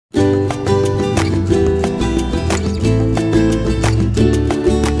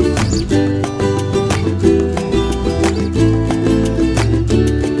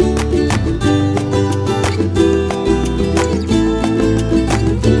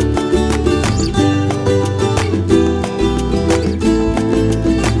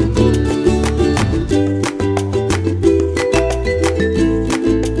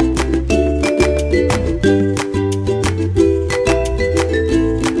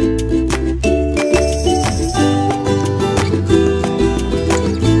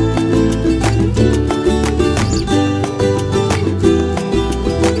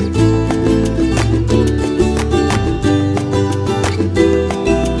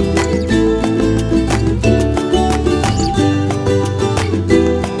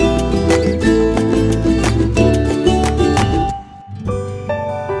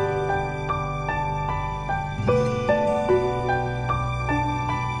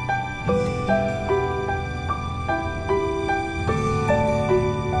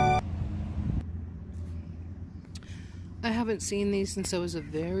haven't seen these since I was a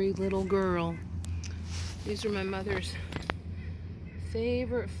very little girl. These are my mother's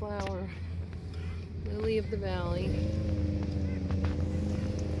favorite flower, lily of the valley.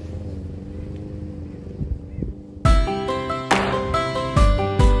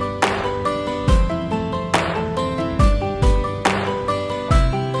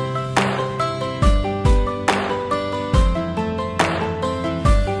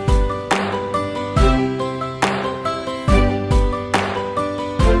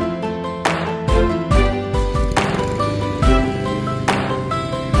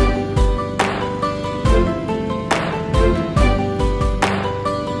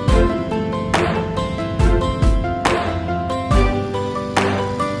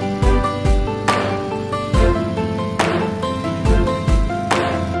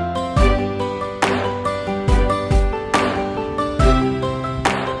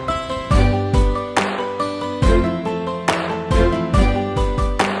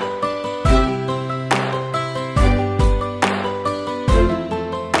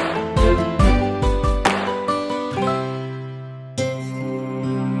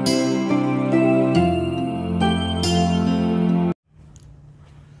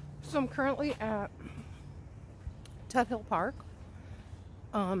 So I'm currently at Tuthill Park.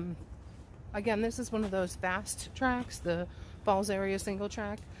 Again, this is one of those fast tracks, the Falls area single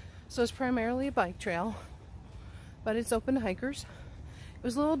track. So it's primarily a bike trail, but it's open to hikers. It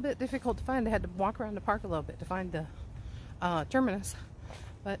was a little bit difficult to find. I had to walk around the park a little bit to find the terminus,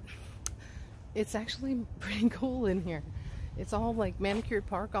 but it's actually pretty cool in here. It's all like manicured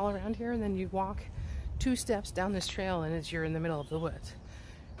park all around here, and then you walk 2 steps down this trail and you're in the middle of the woods.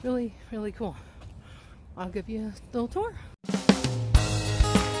 Really, really cool. I'll give you a little tour.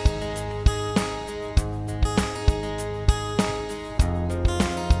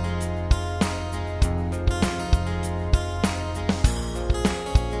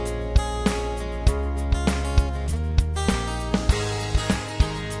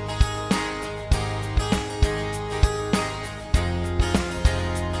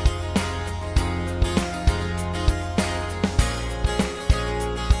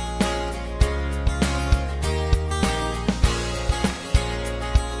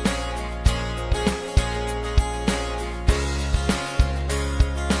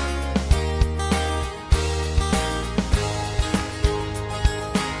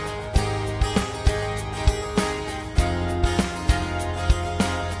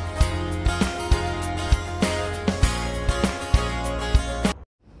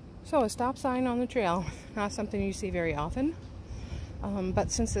 So a stop sign on the trail, not something you see very often,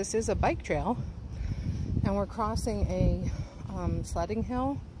 but since this is a bike trail and we're crossing a sliding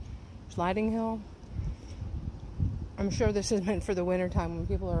hill, I'm sure this is meant for the winter time when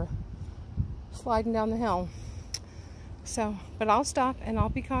people are sliding down the hill. So, but I'll stop and I'll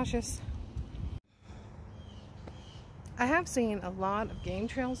be cautious. I have seen a lot of game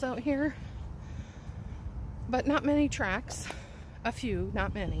trails out here, but not many tracks. A few,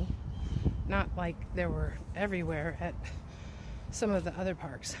 not many. Not like there were everywhere at some of the other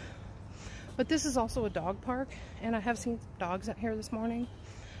parks. But this is also a dog park, and I have seen dogs out here this morning.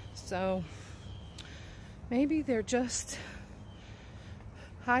 So maybe they're just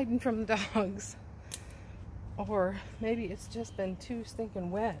hiding from the dogs. Or maybe it's just been too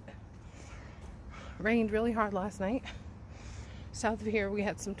stinking wet. Rained really hard last night. South of here we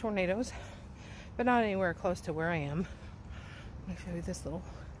had some tornadoes, but not anywhere close to where I am. Let me show you this little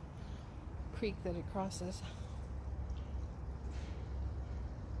creek that it crosses.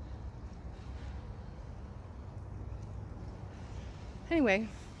 Anyway,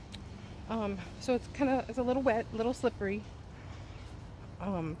 so it's a little wet, a little slippery.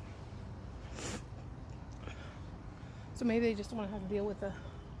 So maybe they just want to have to deal with the,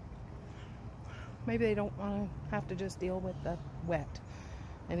 maybe they don't want to have to just deal with the wet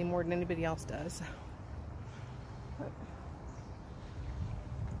any more than anybody else does. But,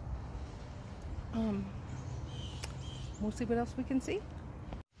 we'll see what else we can see.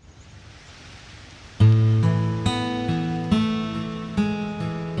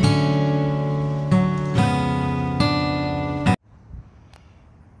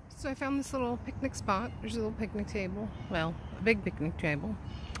 So I found this little picnic spot. There's a little picnic table. Well, a big picnic table.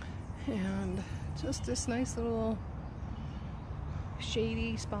 And just this nice little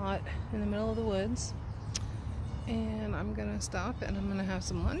shady spot in the middle of the woods. And I'm gonna stop and I'm gonna have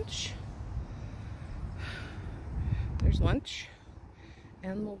some lunch. There's lunch,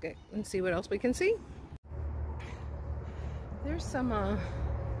 and we'll get and see what else we can see. There's some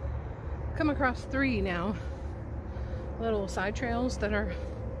come across 3 now little side trails that are,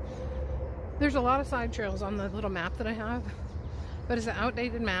 there's a lot of side trails on the little map that I have, but it's an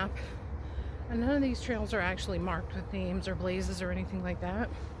outdated map, and none of these trails are actually marked with names or blazes or anything like that.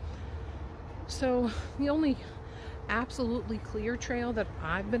 So the only absolutely clear trail that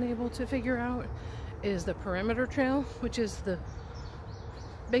I've been able to figure out is the perimeter trail, which is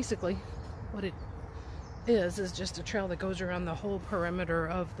basically what it is just a trail that goes around the whole perimeter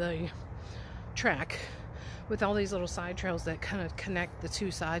of the track, with all these little side trails that kind of connect the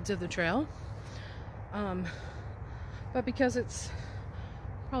two sides of the trail. But because it's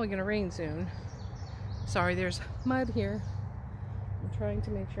probably going to rain soon, sorry, there's mud here. I'm trying to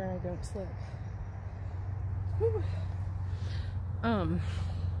make sure I don't slip. Whew.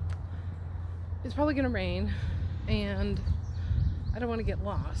 It's probably going to rain, and I don't want to get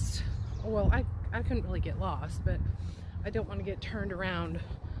lost. Well, I couldn't really get lost, but I don't want to get turned around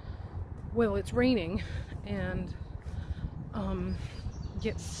while it's raining and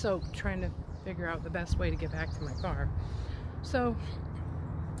get soaked trying to figure out the best way to get back to my car. So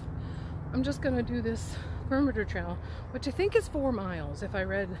I'm just going to do this perimeter trail, which I think is 4 miles if I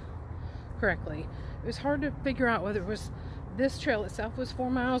read correctly. It was hard to figure out whether it was this trail itself was 4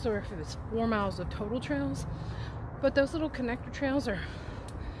 miles or if it was 4 miles of total trails. But those little connector trails are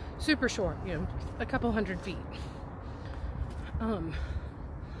super short, you know, a couple 100 feet.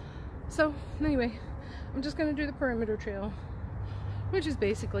 So anyway, I'm just gonna do the perimeter trail, which is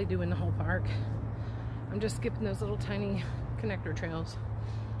basically doing the whole park. I'm just skipping those little tiny connector trails.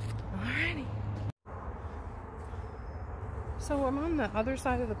 Alrighty. So I'm on the other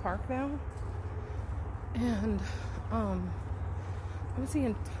side of the park now, and I'm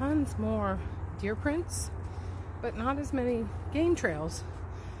seeing tons more deer prints, but not as many game trails.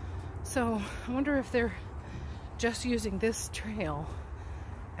 So I wonder if they're just using this trail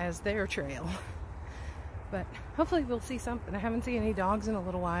as their trail. But hopefully we'll see something. I haven't seen any dogs in a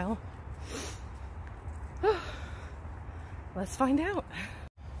little while. Let's find out.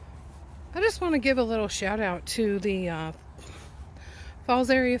 I just want to give a little shout out to the Falls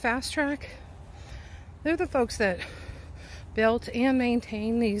Area Fast Track. They're the folks that built and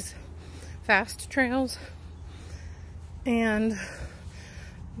maintain these fast trails. And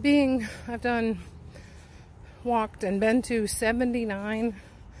I've walked and been to 79.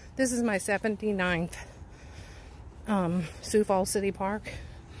 This is my 79th Sioux Falls City Park.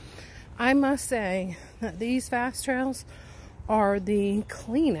 I must say that these fast trails are the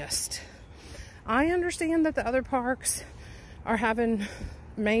cleanest. I understand that the other parks are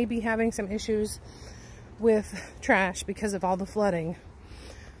maybe having some issues with trash because of all the flooding,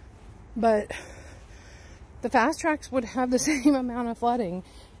 but the fast tracks would have the same amount of flooding,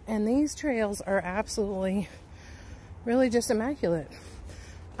 and these trails are absolutely, really just immaculate.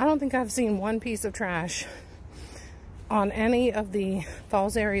 I don't think I've seen one piece of trash on any of the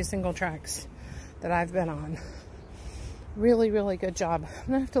Falls Area single tracks that I've been on. Really, really good job. I'm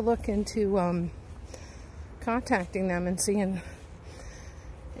gonna have to look into contacting them and seeing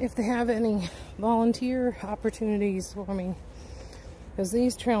if they have any volunteer opportunities for me, because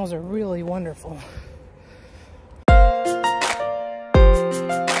these trails are really wonderful.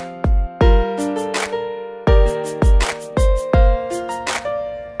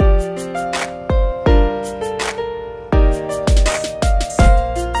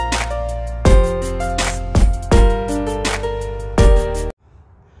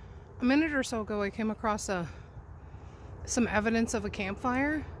 A minute or so ago I came across some evidence of a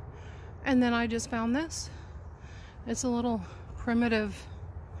campfire, and then I just found this. It's a little primitive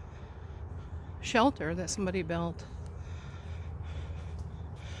shelter that somebody built.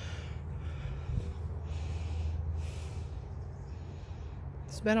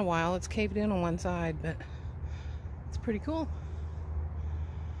 It's been a while. It's caved in on one side, but it's pretty cool.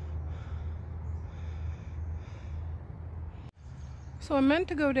 So I meant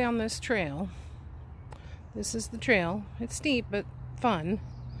to go down this trail. This is the trail. It's steep but fun.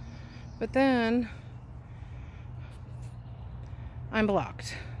 But then I'm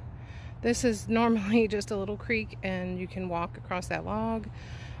blocked. This is normally just a little creek and you can walk across that log.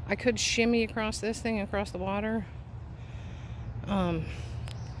 I could shimmy across this thing across the water.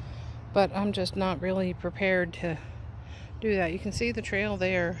 But I'm just not really prepared to do that. You can see the trail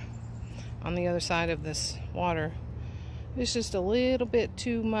there on the other side of this water. It's just a little bit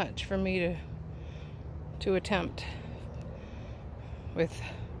too much for me to attempt with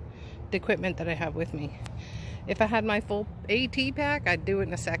the equipment that I have with me. If I had my full AT pack, I'd do it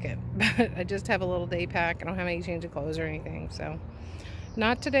in a second. But I just have a little day pack. I don't have any change of clothes or anything. So,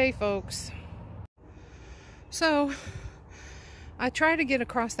 not today, folks. So, I tried to get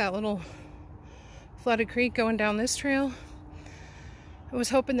across that little flooded creek going down this trail. I was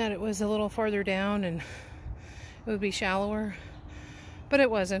hoping that it was a little farther down and it would be shallower. but it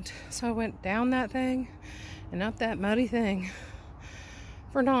wasn't. So I went down that thing and up that muddy thing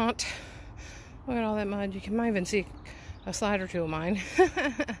for naught. Look at all that mud. You might even see a slide or two of mine.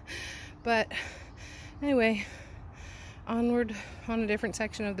 But anyway, onward on a different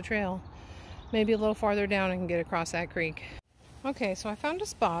section of the trail. Maybe a little farther down I can get across that creek. Okay, so I found a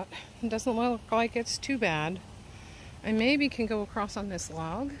spot. It doesn't look like it's too bad. I maybe can go across on this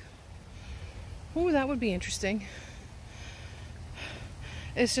log. Oh, that would be interesting.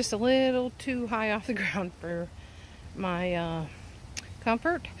 It's just a little too high off the ground for my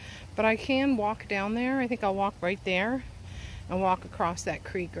comfort, but I can walk down there. I think I'll walk right there and walk across that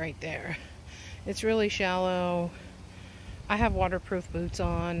creek right there. It's really shallow. I have waterproof boots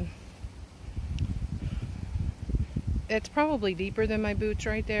on. It's probably deeper than my boots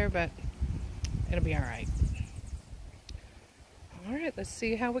right there, but it'll be all right. All right, let's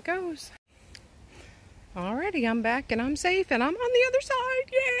see how it goes. Alrighty, I'm back and I'm safe and I'm on the other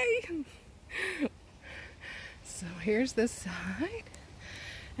side. Yay! So here's this side,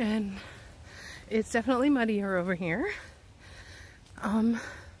 and it's definitely muddier over here.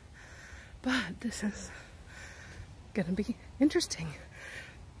 But this is gonna be interesting.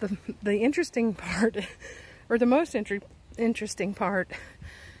 The interesting part, or the most interesting part,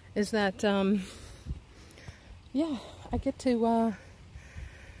 is that yeah, I get to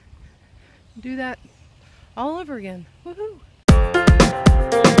do that all over again. Woohoo!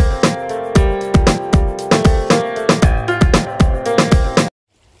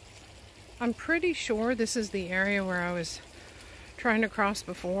 I'm pretty sure this is the area where I was trying to cross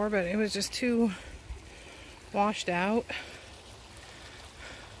before, but it was just too washed out.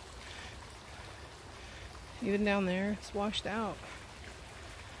 Even down there, it's washed out.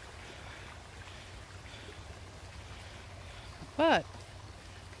 But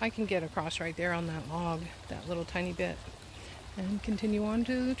I can get across right there on that log, that little tiny bit, and continue on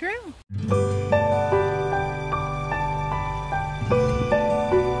to the trail.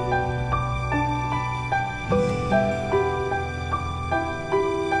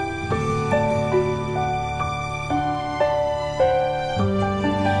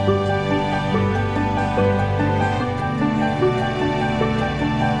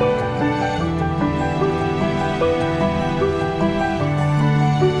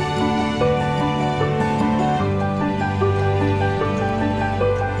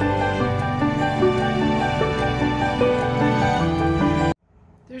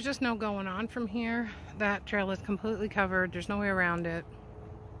 There's just no going on from here. That trail is completely covered. There's no way around it.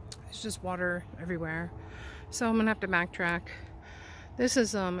 It's just water everywhere. So I'm gonna have to backtrack. This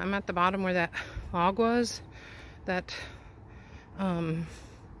is, I'm at the bottom where that log was that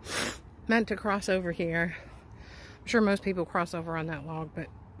meant to cross over here. I'm sure most people cross over on that log, but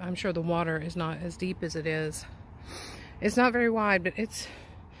I'm sure the water is not as deep as it is. It's not very wide, but it's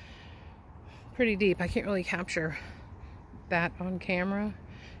pretty deep. I can't really capture that on camera.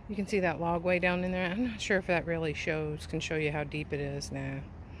 You can see that log way down in there. I'm not sure if that really can show you how deep it is now.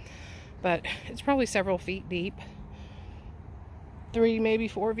 But it's probably several feet deep. 3, maybe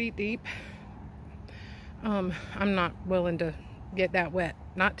 4 feet deep. I'm not willing to get that wet.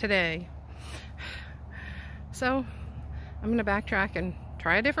 Not today. So I'm gonna backtrack and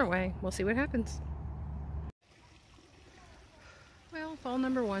try a different way. We'll see what happens. Well, fall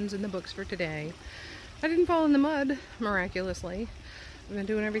number 1's in the books for today. I didn't fall in the mud, miraculously. I've been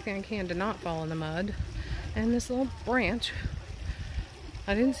doing everything I can to not fall in the mud. And this little branch,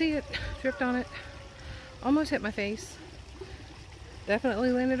 I didn't see it, tripped on it, almost hit my face.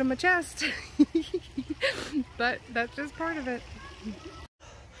 Definitely landed on my chest. But that's just part of it.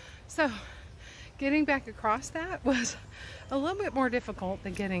 So, getting back across that was a little bit more difficult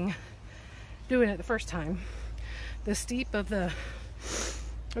than doing it the first time. The steep of the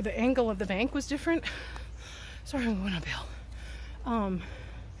angle of the bank was different. Sorry, I went uphill.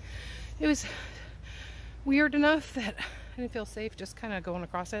 It was weird enough that I didn't feel safe just kind of going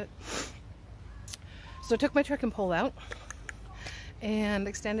across it. So I took my trekking pole out and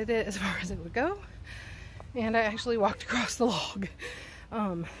extended it as far as it would go, and I actually walked across the log.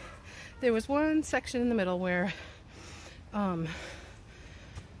 There was one section in the middle where the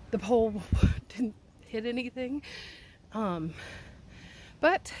pole didn't hit anything,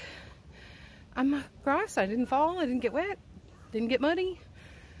 but I'm across. I didn't fall, I didn't get wet, didn't get muddy,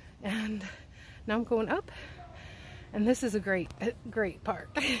 and now I'm going up, and this is a great part.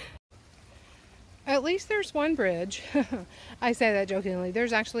 At least there's one bridge. I say that jokingly.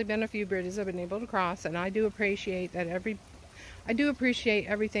 There's actually been a few bridges I've been able to cross, and I do appreciate that everything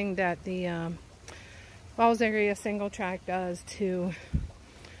that the Falls Area Single Track does to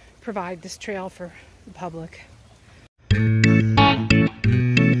provide this trail for the public.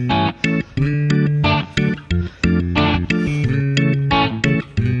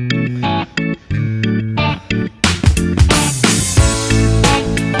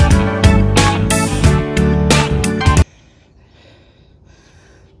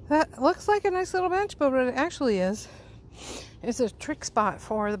 nice little bench, but what it actually is a trick spot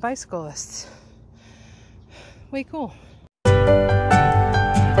for the bicyclists. Way cool.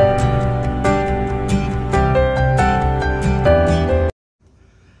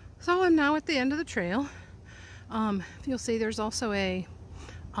 So I'm now at the end of the trail. You'll see there's also a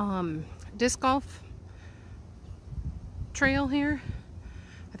disc golf trail here.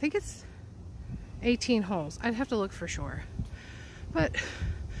 I think it's 18 holes. I'd have to look for sure. But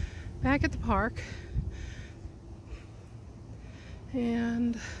back at the park,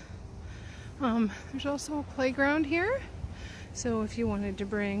 and there's also a playground here. So if you wanted to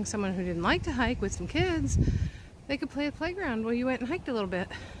bring someone who didn't like to hike with some kids, they could play at the playground while you went and hiked a little bit.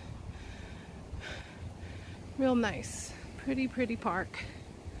 Real nice. Pretty, pretty park.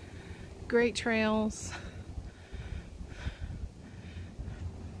 Great trails.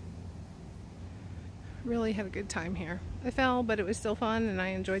 Really had a good time here. I fell, but it was still fun, and I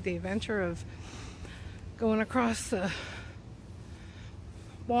enjoyed the adventure of going across the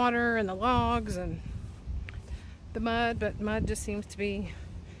water and the logs and the mud, but mud just seems to be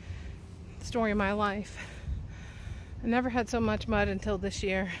the story of my life. I never had so much mud until this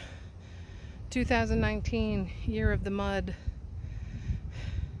year. 2019, year of the mud.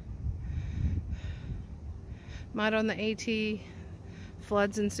 Mud on the AT,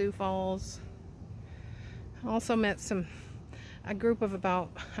 floods in Sioux Falls. I also met a group of about,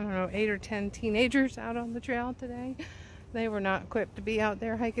 I don't know, 8 or 10 teenagers out on the trail today. They were not equipped to be out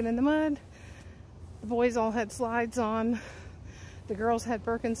there hiking in the mud. The boys all had slides on. The girls had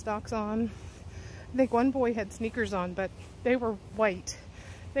Birkenstocks on. I think one boy had sneakers on, but they were white.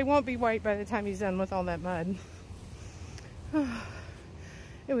 They won't be white by the time he's done with all that mud.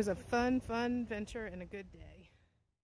 It was a fun venture and a good day.